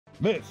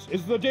This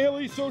is the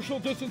Daily Social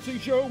Distancing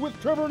Show with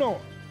Trevor Noah.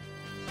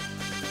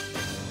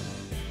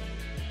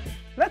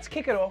 Let's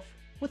kick it off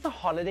with a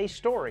holiday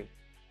story.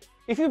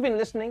 If you've been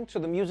listening to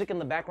the music in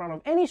the background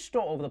of any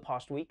store over the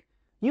past week,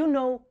 you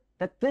know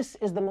that this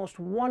is the most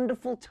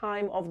wonderful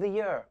time of the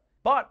year.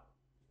 But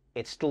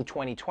it's still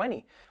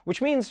 2020,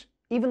 which means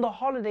even the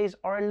holidays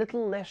are a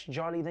little less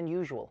jolly than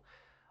usual.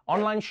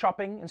 Online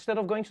shopping instead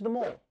of going to the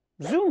mall,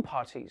 Zoom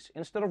parties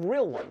instead of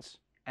real ones,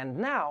 and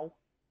now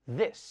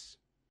this.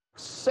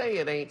 Say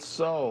it ain't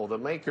so. The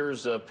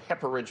makers of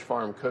Pepperidge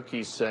Farm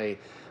cookies say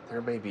there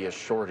may be a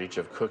shortage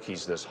of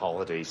cookies this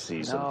holiday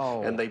season.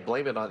 No. And they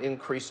blame it on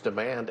increased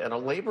demand and a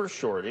labor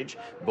shortage,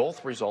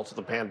 both results of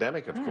the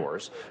pandemic, of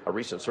course. A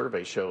recent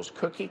survey shows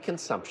cookie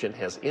consumption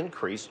has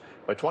increased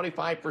by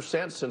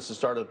 25% since the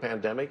start of the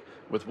pandemic,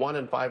 with 1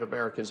 in 5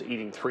 Americans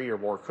eating 3 or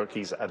more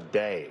cookies a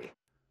day.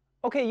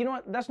 Okay, you know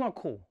what? That's not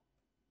cool.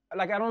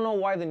 Like, I don't know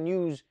why the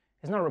news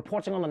is not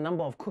reporting on the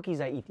number of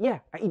cookies I eat. Yeah,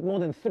 I eat more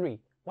than 3.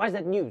 Why is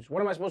that news?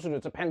 What am I supposed to do?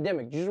 It's a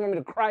pandemic. Do you just want me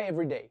to cry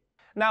every day?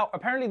 Now,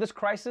 apparently this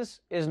crisis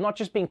is not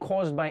just being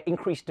caused by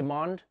increased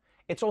demand,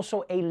 it's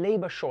also a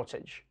labor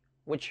shortage,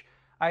 which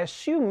I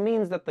assume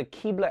means that the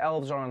Keebler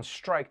elves are on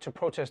strike to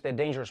protest their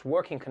dangerous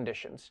working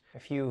conditions.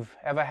 If you've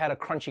ever had a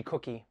crunchy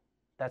cookie,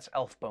 that's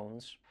elf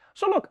bones.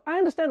 So look, I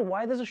understand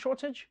why there's a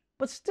shortage,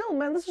 but still,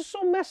 man, this is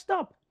so messed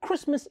up.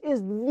 Christmas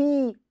is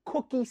the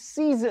cookie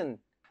season.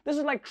 This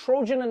is like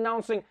Trojan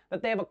announcing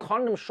that they have a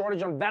condom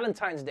shortage on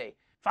Valentine's Day.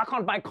 If I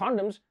can't buy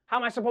condoms, how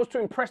am I supposed to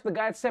impress the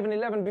guy at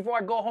 7-Eleven before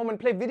I go home and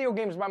play video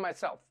games by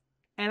myself?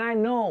 And I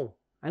know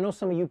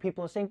some of you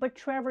people are saying, but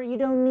Trevor, you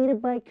don't need to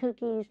buy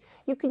cookies.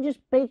 You can just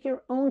bake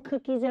your own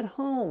cookies at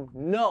home.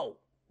 No.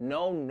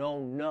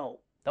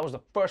 That was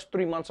the first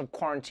 3 months of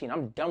quarantine.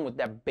 I'm done with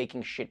that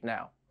baking shit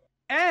now.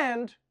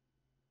 And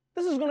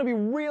this is gonna be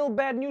real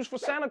bad news for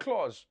Santa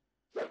Claus.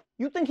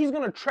 You think he's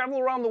gonna travel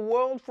around the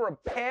world for a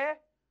pear?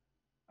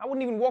 I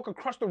wouldn't even walk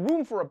across the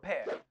room for a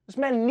pear. This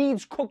man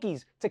needs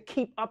cookies to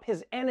keep up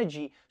his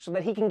energy so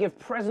that he can give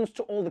presents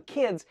to all the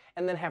kids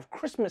and then have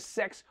Christmas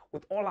sex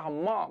with all our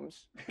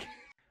moms.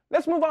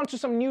 Let's move on to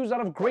some news out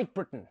of Great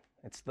Britain.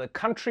 It's the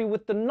country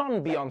with the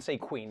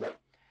non-Beyonce queen.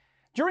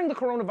 During the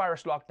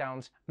coronavirus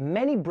lockdowns,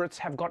 many Brits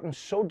have gotten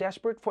so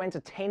desperate for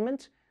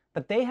entertainment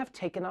that they have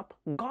taken up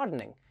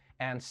gardening.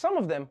 And some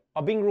of them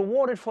are being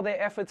rewarded for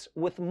their efforts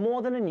with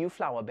more than a new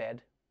flower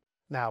bed.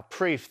 Now,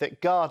 proof that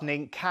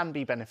gardening can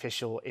be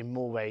beneficial in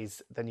more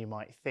ways than you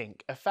might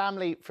think. A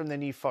family from the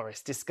New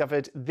Forest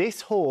discovered this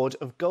hoard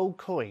of gold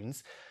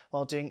coins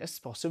while doing a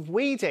spot of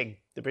weeding.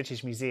 The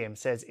British Museum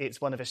says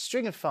it's one of a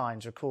string of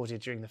finds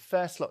recorded during the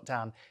first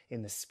lockdown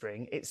in the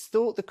spring. It's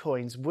thought the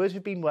coins would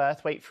have been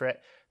worth, wait for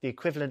it, the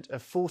equivalent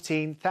of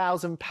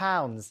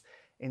 £14,000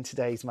 in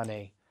today's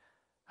money.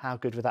 How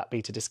good would that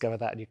be to discover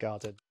that in your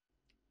garden?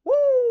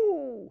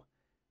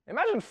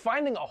 Imagine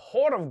finding a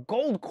hoard of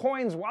gold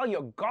coins while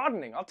you're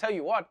gardening. I'll tell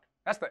you what,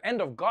 that's the end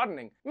of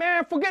gardening.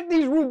 Man, forget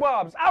these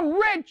rhubarbs, I'm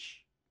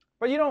rich!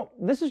 But you know,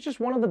 this is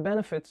just one of the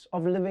benefits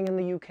of living in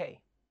the UK.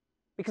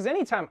 Because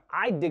anytime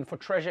I dig for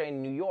treasure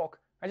in New York,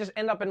 I just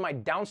end up in my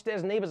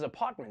downstairs neighbor's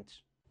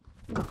apartment.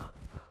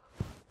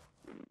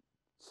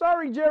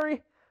 Sorry,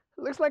 Jerry.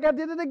 Looks like I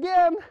did it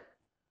again.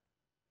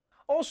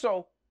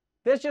 Also,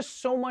 there's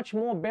just so much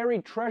more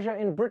buried treasure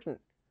in Britain.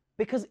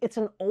 Because it's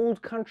an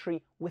old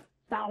country with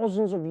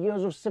thousands of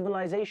years of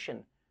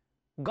civilization.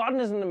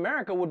 Gardeners in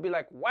America would be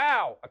like,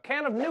 wow, a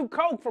can of new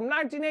Coke from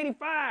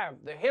 1985.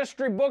 The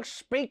history books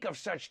speak of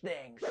such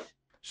things.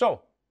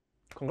 So,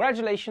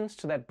 congratulations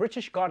to that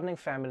British gardening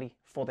family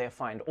for their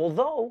find.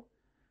 Although,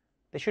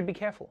 they should be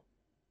careful.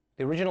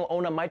 The original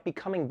owner might be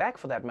coming back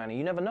for that money.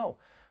 You never know.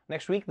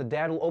 Next week, the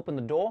dad will open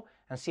the door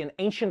and see an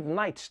ancient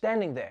knight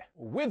standing there.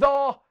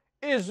 Whither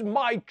is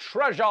my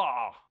treasure?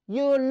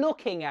 You're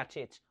looking at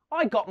it.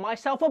 I got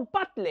myself a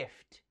butt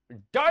lift.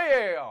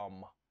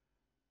 Damn!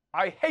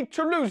 I hate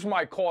to lose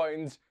my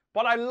coins,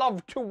 but I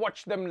love to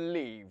watch them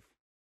leave.